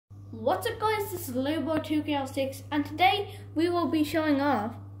What's up guys, this is LeoBoy2KL6 and today we will be showing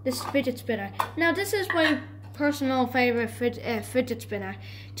off this fidget spinner. Now this is my personal favourite fidget spinner,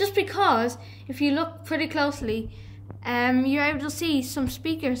 just because if you look pretty closely you're able to see some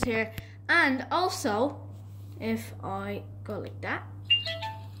speakers here, and also if I go like that,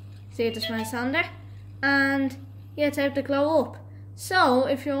 see it just my sound there, and yeah, it's able to glow up. So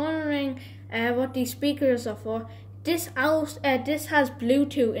if you're wondering what these speakers are for, this has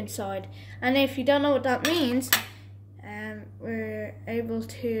Bluetooth inside, and if you don't know what that means, we're able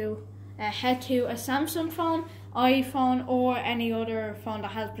to head to a Samsung phone, iPhone, or any other phone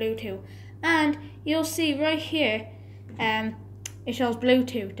that has Bluetooth, and you'll see right here it shows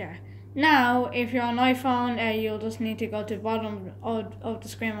Bluetooth there. Now if you're on iPhone, you'll just need to go to the bottom of the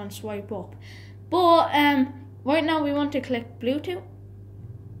screen and swipe up, but right now we want to click Bluetooth.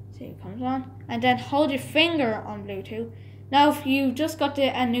 See, it comes on, and then hold your finger on Bluetooth. Now if you just got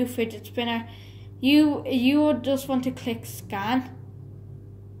a new fidget spinner, you would just want to click scan,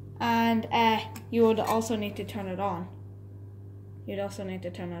 and you would also need to turn it on. You'd also need to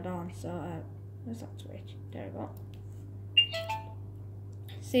turn it on. So where's that switch? There we go.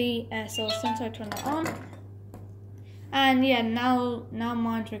 See, so since I turned it on, and yeah, now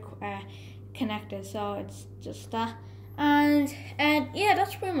mine's connected, so it's just that. And yeah,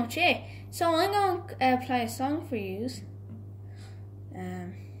 that's pretty much it. So I'm gonna play a song for you.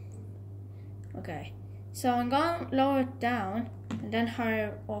 Okay, so I'm gonna lower it down and then higher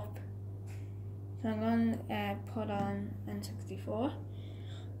it up. So I'm gonna put on N64.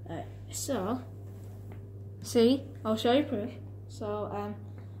 So see, I'll show you proof. So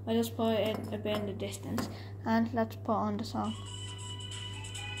I just put it a bit in the distance, and let's put on the song.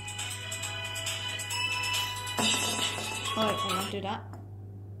 Alright, I won't do that.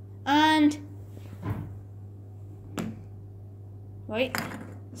 And wait,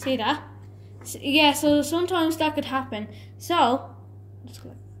 see that? Yeah, so sometimes that could happen. So just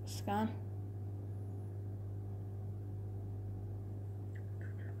click scan.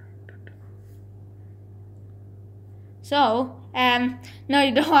 So no,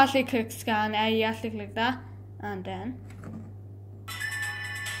 you don't actually click scan. You have to click that, and then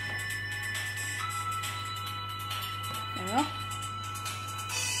there we go.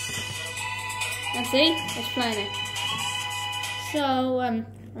 And see, it's playing it. So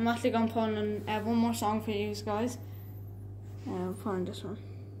I'm actually going to put on one more song for you guys. I'll put on this one.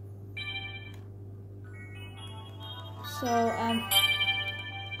 So I'm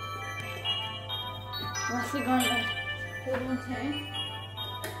actually going to do one thing.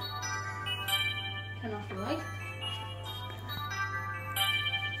 Turn off the light.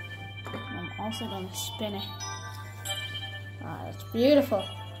 I'm also going to spin it. Ah, it's beautiful.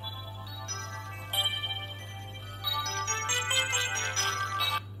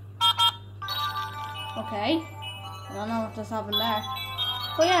 Okay, I don't know what just happened there,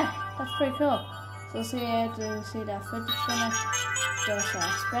 but yeah, that's pretty cool. So see here to see that fidget spinner just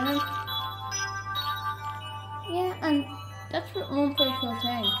spinning. Yeah, and that's one pretty cool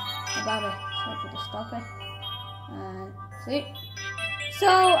thing about it. So I could just stop it and see. So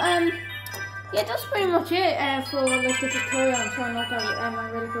yeah, that's pretty much it for like the tutorial. I'm showing off my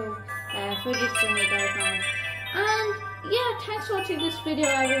really cool fidget spinner that I found. And yeah, thanks for watching this video,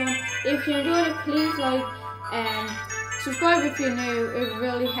 everyone. If you enjoyed it, please like and subscribe if you're new. It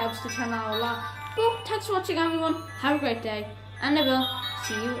really helps the channel a lot. But thanks for watching, everyone. Have a great day, and I will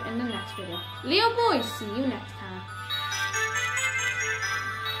see you in the next video. Leo Boy, see you next time.